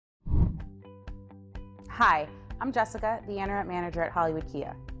Hi, I'm Jessica, the Internet Manager at Hollywood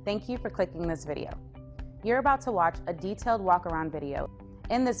Kia. Thank you for clicking this video. You're about to watch a detailed walk-around video.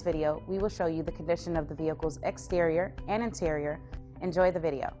 In this video, we will show you the condition of the vehicle's exterior and interior. Enjoy the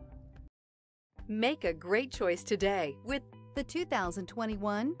video. Make a great choice today with the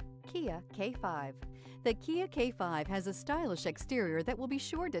 2021 Kia K5. The Kia K5 has a stylish exterior that will be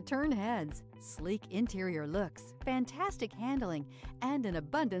sure to turn heads, sleek interior looks, fantastic handling, and an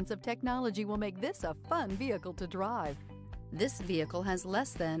abundance of technology will make this a fun vehicle to drive. This vehicle has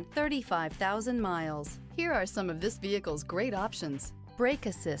less than 35,000 miles. Here are some of this vehicle's great options: brake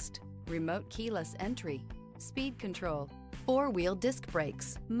assist, remote keyless entry, speed control, four-wheel disc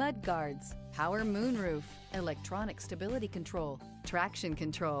brakes, mud guards, power moonroof, electronic stability control, traction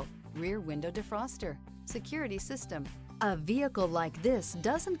control, rear window defroster, security system. A vehicle like this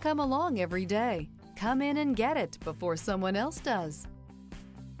doesn't come along every day. Come in and get it before someone else does.